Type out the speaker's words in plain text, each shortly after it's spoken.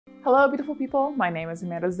Hello beautiful people, my name is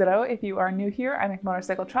Amanda Zitto. If you are new here, I make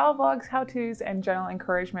motorcycle travel vlogs, how-tos, and general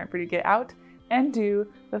encouragement for you to get out and do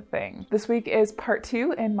the thing. This week is part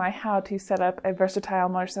 2 in my how to set up a versatile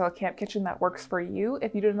motorcycle camp kitchen that works for you.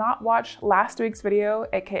 If you did not watch last week's video,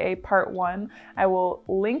 aka part 1, I will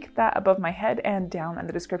link that above my head and down in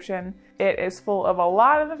the description. It is full of a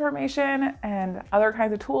lot of information and other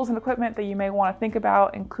kinds of tools and equipment that you may want to think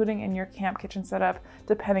about, including in your camp kitchen setup,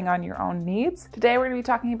 depending on your own needs. Today we're going to be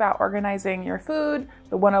talking about organizing your food,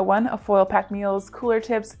 the 101 of foil packed meals, cooler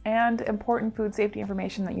tips, and important food safety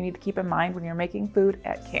information that you need to keep in mind when you're making food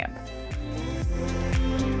at camp.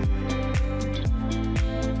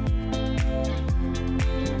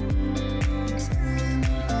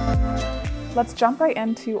 Let's jump right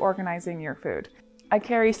into organizing your food. I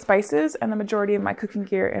carry spices and the majority of my cooking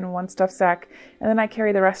gear in one stuff sack, and then I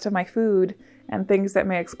carry the rest of my food and things that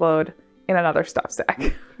may explode in another stuff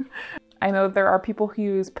sack. I know there are people who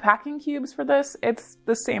use packing cubes for this. It's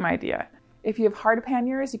the same idea. If you have hard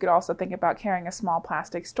panniers, you could also think about carrying a small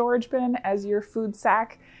plastic storage bin as your food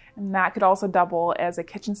sack, and that could also double as a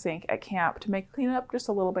kitchen sink at camp to make cleanup just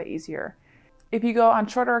a little bit easier. If you go on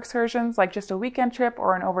shorter excursions, like just a weekend trip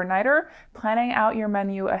or an overnighter, planning out your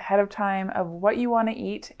menu ahead of time of what you want to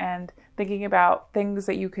eat and thinking about things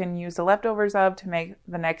that you can use the leftovers of to make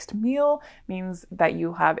the next meal means that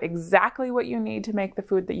you have exactly what you need to make the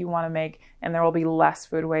food that you want to make, and there will be less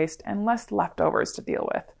food waste and less leftovers to deal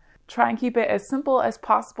with. Try and keep it as simple as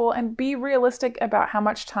possible and be realistic about how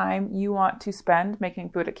much time you want to spend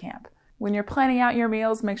making food at camp. When you're planning out your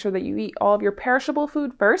meals, make sure that you eat all of your perishable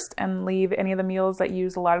food first and leave any of the meals that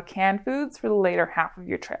use a lot of canned foods for the later half of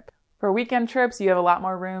your trip. For weekend trips, you have a lot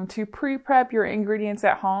more room to pre-prep your ingredients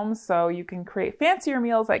at home so you can create fancier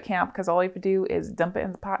meals at camp because all you have to do is dump it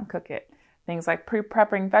in the pot and cook it. Things like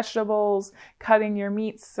pre-prepping vegetables, cutting your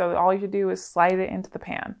meats, so all you have to do is slide it into the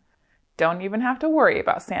pan. Don't even have to worry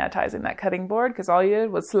about sanitizing that cutting board because all you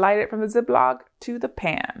did was slide it from the Ziploc to the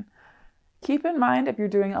pan. Keep in mind, if you're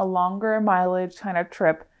doing a longer mileage kind of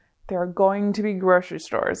trip, there are going to be grocery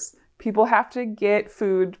stores. People have to get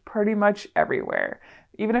food pretty much everywhere.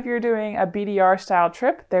 Even if you're doing a BDR style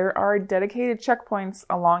trip, there are dedicated checkpoints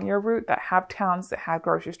along your route that have towns that have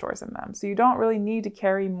grocery stores in them. So you don't really need to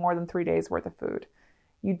carry more than 3 days worth of food.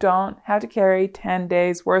 You don't have to carry 10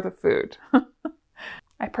 days worth of food.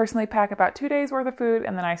 I personally pack about 2 days worth of food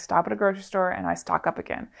and then I stop at a grocery store and I stock up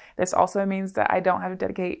again. This also means that I don't have to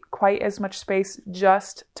dedicate quite as much space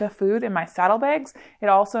just to food in my saddlebags. It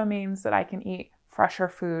also means that I can eat fresher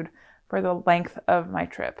food for the length of my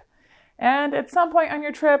trip. And at some point on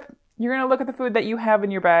your trip, you're going to look at the food that you have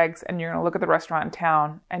in your bags and you're going to look at the restaurant in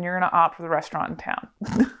town and you're going to opt for the restaurant in town.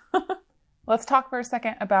 Let's talk for a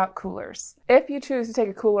second about coolers. If you choose to take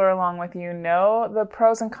a cooler along with you, know the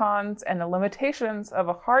pros and cons and the limitations of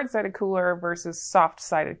a hard-sided cooler versus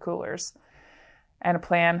soft-sided coolers, and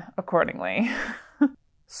plan accordingly.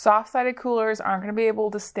 Soft-sided coolers aren't going to be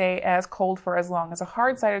able to stay as cold for as long as a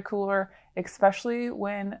hard-sided cooler, especially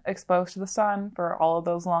when exposed to the sun for all of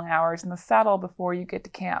those long hours in the saddle before you get to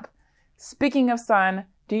camp. Speaking of sun,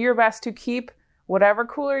 do your best to keep whatever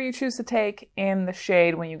cooler you choose to take in the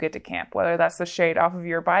shade when you get to camp, whether that's the shade off of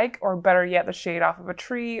your bike or better yet, the shade off of a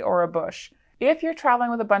tree or a bush. If you're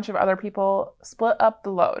traveling with a bunch of other people, split up the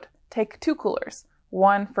load. Take 2 coolers,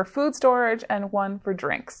 one for food storage and one for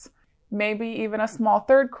drinks. Maybe even a small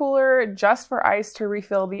third cooler just for ice to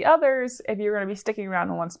refill the others if you're going to be sticking around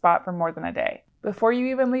in one spot for more than a day. Before you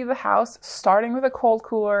even leave the house, starting with a cold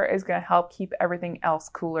cooler is going to help keep everything else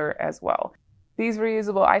cooler as well. These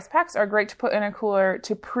reusable ice packs are great to put in a cooler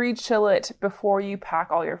to pre-chill it before you pack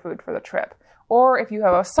all your food for the trip. Or if you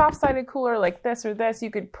have a soft-sided cooler like this or this, you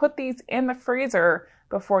could put these in the freezer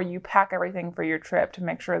before you pack everything for your trip to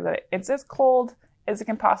make sure that it's as cold as it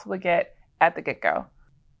can possibly get at the get-go.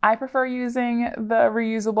 I prefer using the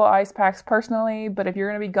reusable ice packs personally, but if you're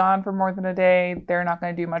going to be gone for more than a day, they're not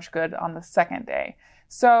going to do much good on the second day.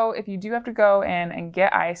 So if you do have to go in and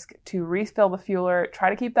get ice to refill the fueler, try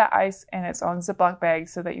to keep that ice in its own Ziploc bag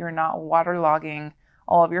so that you're not waterlogging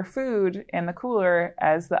all of your food in the cooler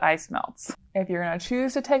as the ice melts. If you're going to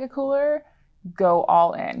choose to take a cooler, go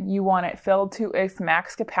all in. You want it filled to its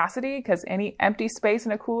max capacity because any empty space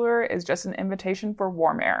in a cooler is just an invitation for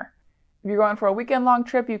warm air. If you're going for a weekend-long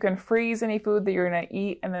trip, you can freeze any food that you're going to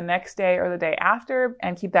eat in the next day or the day after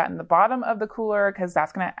and keep that in the bottom of the cooler because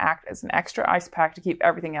that's going to act as an extra ice pack to keep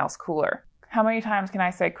everything else cooler. How many times can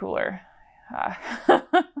I say cooler?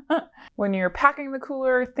 When you're packing the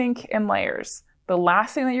cooler, think in layers. The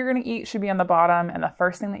last thing that you're going to eat should be on the bottom and the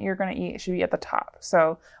first thing that you're going to eat should be at the top.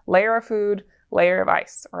 So layer of food, layer of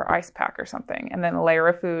ice or ice pack or something, and then a layer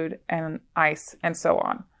of food and ice and so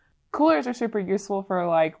on. Coolers are super useful for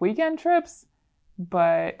like weekend trips,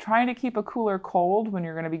 but trying to keep a cooler cold when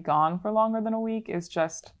you're going to be gone for longer than a week is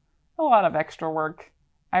just a lot of extra work.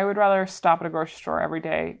 I would rather stop at a grocery store every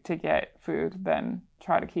day to get food than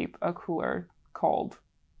try to keep a cooler cold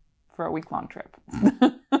for a week-long trip.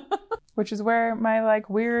 Which is where my like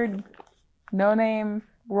weird no-name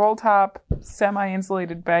roll top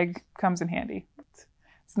semi-insulated bag comes in handy.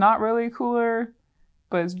 It's not really a cooler,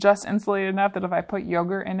 but it's just insulated enough that if I put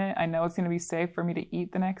yogurt in it, I know it's going to be safe for me to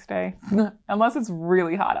eat the next day, unless it's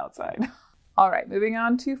really hot outside. All right, moving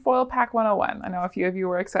on to Foil Pack 101. I know a few of you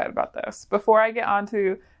were excited about this. Before I get on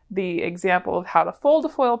to the example of how to fold a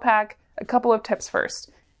foil pack, a couple of tips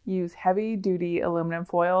first. Use heavy-duty aluminum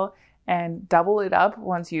foil and double it up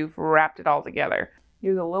once you've wrapped it all together.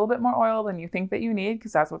 Use a little bit more oil than you think that you need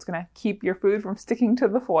because that's what's going to keep your food from sticking to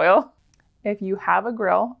the foil. If you have a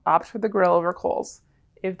grill, opt for the grill over coals.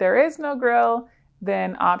 If there is no grill,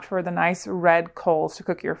 then opt for the nice red coals to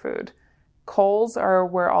cook your food. Coals are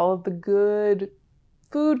where all of the good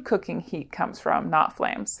food cooking heat comes from, not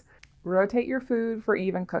flames. Rotate your food for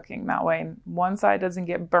even cooking. That way, one side doesn't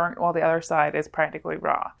get burnt while the other side is practically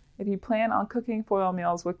raw. If you plan on cooking foil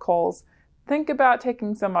meals with coals, think about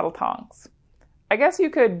taking some metal tongs. I guess you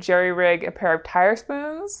could jerry-rig a pair of tire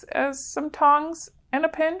spoons as some tongs in a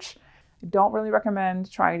pinch. I don't really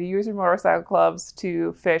recommend trying to use your motorcycle gloves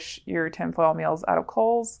to fish your tinfoil meals out of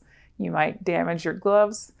coals. You might damage your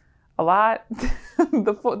gloves a lot.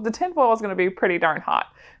 The tinfoil is going to be pretty darn hot,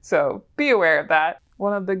 so be aware of that.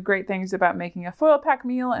 One of the great things about making a foil pack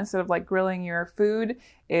meal instead of like grilling your food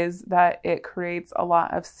is that it creates a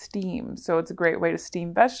lot of steam. So it's a great way to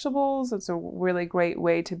steam vegetables. It's a really great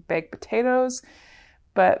way to bake potatoes.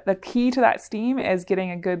 But the key to that steam is getting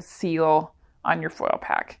a good seal on your foil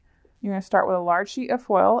pack. You're going to start with a large sheet of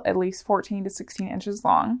foil, at least 14 to 16 inches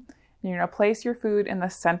long. And you're going to place your food in the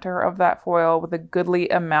center of that foil with a goodly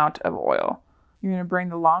amount of oil. You're going to bring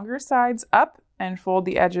the longer sides up and fold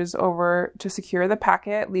the edges over to secure the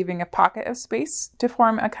packet, leaving a pocket of space to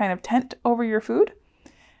form a kind of tent over your food.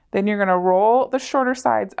 Then you're going to roll the shorter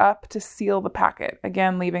sides up to seal the packet,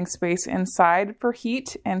 again leaving space inside for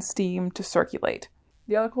heat and steam to circulate.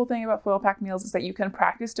 The other cool thing about foil pack meals is that you can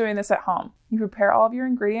practice doing this at home. You prepare all of your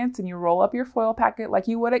ingredients and you roll up your foil packet like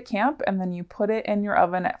you would at camp, and then you put it in your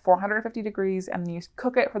oven at 450 degrees and then you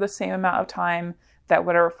cook it for the same amount of time that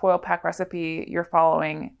whatever foil pack recipe you're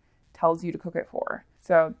following tells you to cook it for.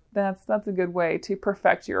 So that's a good way to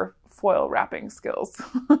perfect your foil wrapping skills.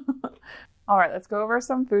 All right, let's go over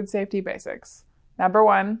some food safety basics. Number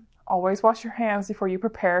 1, always wash your hands before you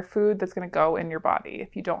prepare food that's going to go in your body.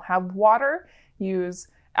 If you don't have water, use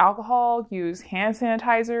alcohol, use hand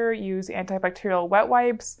sanitizer, use antibacterial wet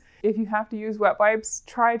wipes. If you have to use wet wipes,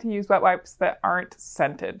 try to use wet wipes that aren't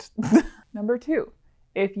scented. Number 2,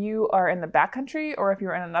 if you are in the backcountry or if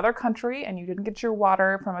you're in another country and you didn't get your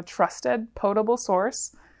water from a trusted, potable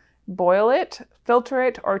source, boil it, filter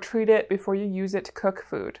it, or treat it before you use it to cook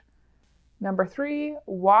food. Number 3,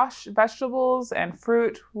 wash vegetables and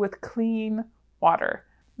fruit with clean water.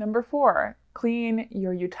 Number 4, clean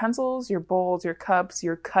your utensils, your bowls, your cups,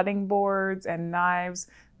 your cutting boards and knives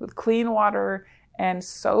with clean water and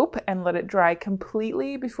soap and let it dry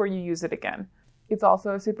completely before you use it again. It's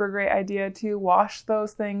also a super great idea to wash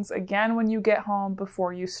those things again when you get home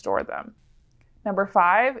before you store them. Number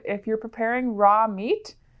 5, if you're preparing raw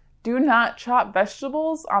meat, do not chop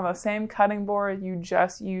vegetables on the same cutting board you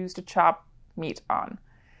just used to chop meat on.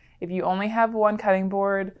 If you only have one cutting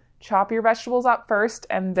board, chop your vegetables up first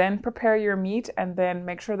and then prepare your meat, and then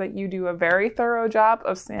make sure that you do a very thorough job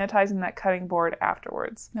of sanitizing that cutting board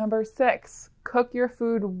afterwards. Number 6, cook your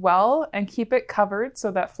food well and keep it covered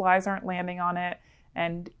so that flies aren't landing on it,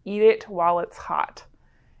 and eat it while it's hot.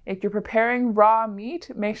 If you're preparing raw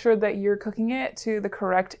meat, make sure that you're cooking it to the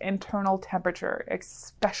correct internal temperature,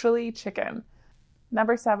 especially chicken.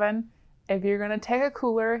 Number 7, if you're going to take a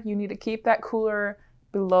cooler, you need to keep that cooler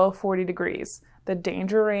below 40 degrees. The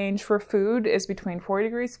danger range for food is between 40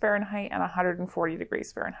 degrees Fahrenheit and 140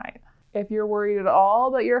 degrees Fahrenheit. If you're worried at all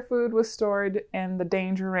that your food was stored in the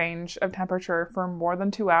danger range of temperature for more than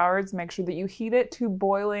 2 hours, make sure that you heat it to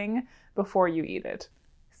boiling before you eat it.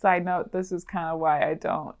 Side note, this is kind of why I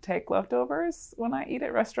don't take leftovers when I eat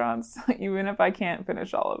at restaurants, even if I can't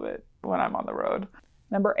finish all of it when I'm on the road.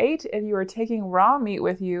 Number 8, if you are taking raw meat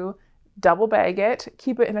with you, double bag it.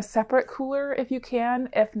 Keep it in a separate cooler if you can.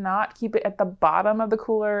 If not, keep it at the bottom of the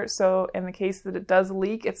cooler so in the case that it does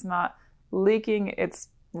leak, it's not leaking its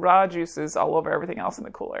raw juices all over everything else in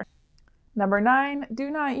the cooler. Number 9, do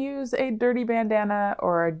not use a dirty bandana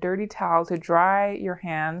or a dirty towel to dry your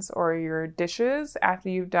hands or your dishes after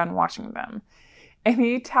you've done washing them.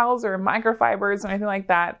 Any towels or microfibers or anything like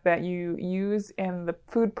that that you use in the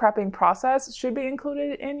food prepping process should be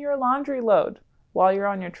included in your laundry load while you're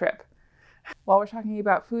on your trip. While we're talking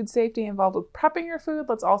about food safety involved with prepping your food,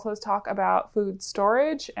 let's also talk about food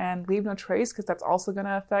storage and leave no trace, because that's also going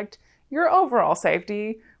to affect your overall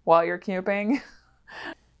safety while you're camping.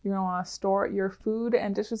 You're going to want to store your food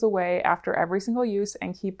and dishes away after every single use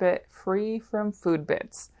and keep it free from food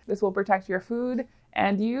bits. This will protect your food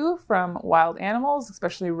and you from wild animals,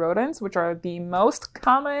 especially rodents, which are the most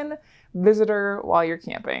common visitor while you're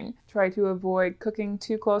camping. Try to avoid cooking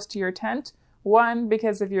too close to your tent. One,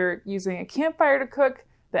 because if you're using a campfire to cook,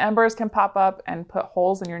 the embers can pop up and put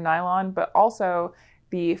holes in your nylon, but also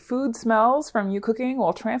the food smells from you cooking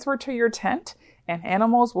will transfer to your tent and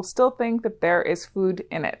animals will still think that there is food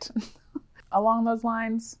in it. Along those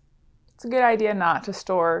lines, it's a good idea not to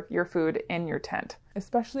store your food in your tent.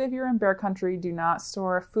 Especially if you're in bear country, do not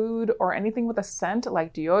store food or anything with a scent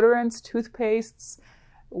like deodorants, toothpastes,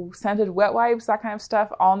 scented wet wipes, that kind of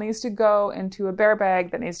stuff. All needs to go into a bear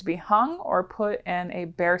bag that needs to be hung or put in a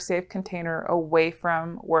bear safe container away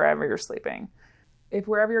from wherever you're sleeping. If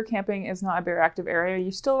wherever you're camping is not a bear active area,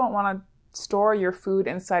 you still don't want to store your food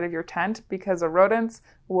inside of your tent because the rodents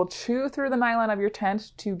will chew through the nylon of your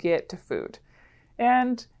tent to get to food.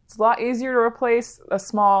 And it's a lot easier to replace a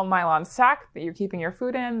small nylon sack that you're keeping your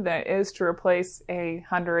food in than it is to replace a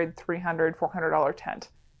 $100, $300, $400 tent.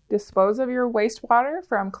 Dispose of your wastewater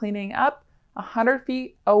from cleaning up 100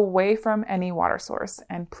 feet away from any water source.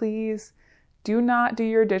 And please do not do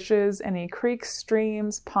your dishes in any creeks,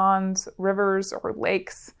 streams, ponds, rivers, or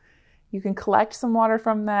lakes. You can collect some water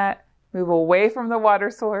from that, move away from the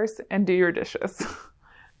water source, and do your dishes.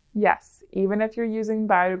 Yes, even if you're using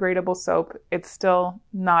biodegradable soap, it's still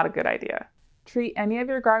not a good idea. Treat any of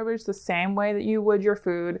your garbage the same way that you would your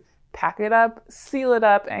food. Pack it up, seal it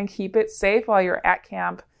up, and keep it safe while you're at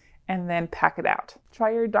camp, and then pack it out.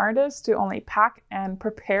 Try your darndest to only pack and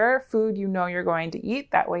prepare food you know you're going to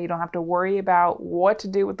eat. That way you don't have to worry about what to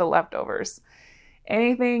do with the leftovers.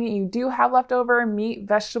 Anything you do have leftover, meat,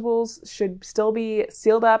 vegetables, should still be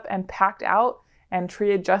sealed up and packed out and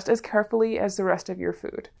treated just as carefully as the rest of your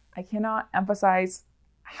food. I cannot emphasize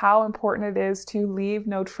how important it is to leave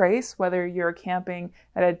no trace, whether you're camping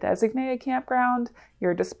at a designated campground,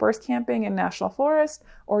 you're dispersed camping in national forest,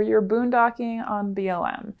 or you're boondocking on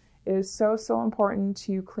BLM. It is so important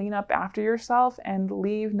to clean up after yourself and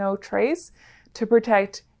leave no trace to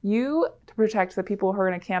protect you, to protect the people who are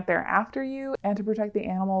going to camp there after you, and to protect the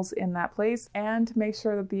animals in that place, and to make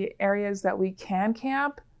sure that the areas that we can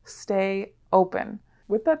camp stay open.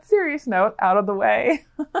 With that serious note out of the way,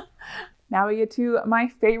 now we get to my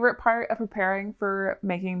favorite part of preparing for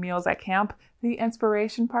making meals at camp, the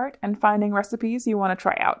inspiration part and finding recipes you want to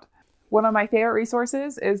try out. One of my favorite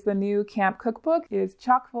resources is the new camp cookbook. It is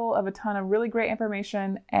chock full of a ton of really great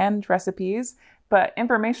information and recipes, but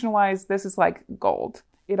information-wise, this is like gold.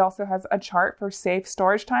 It also has a chart for safe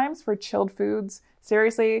storage times for chilled foods.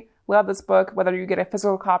 Seriously, love this book, whether you get a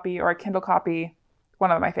physical copy or a Kindle copy,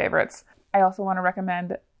 one of my favorites. I also want to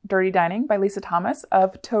recommend Dirty Dining by Lisa Thomas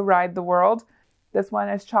of To Ride the World. This one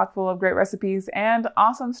is chock full of great recipes and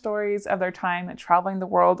awesome stories of their time traveling the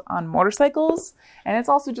world on motorcycles. And it's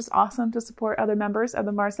also just awesome to support other members of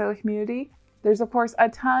the motorcycle community. There's, of course, a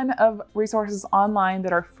ton of resources online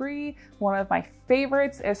that are free. One of my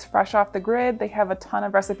favorites is Fresh Off the Grid. They have a ton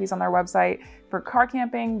of recipes on their website for car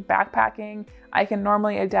camping, backpacking. I can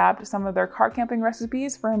normally adapt some of their car camping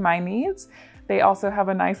recipes for my needs. They also have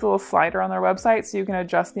a nice little slider on their website so you can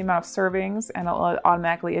adjust the amount of servings and it'll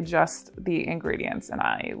automatically adjust the ingredients. And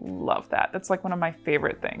I love that. That's like one of my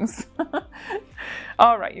favorite things.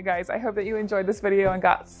 All right, you guys, I hope that you enjoyed this video and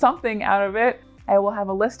got something out of it. I will have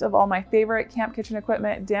a list of all my favorite camp kitchen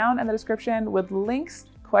equipment down in the description with links.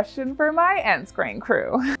 Question for my end screen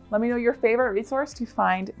crew. Let me know your favorite resource to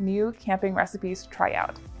find new camping recipes to try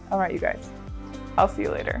out. All right, you guys, I'll see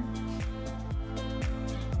you later.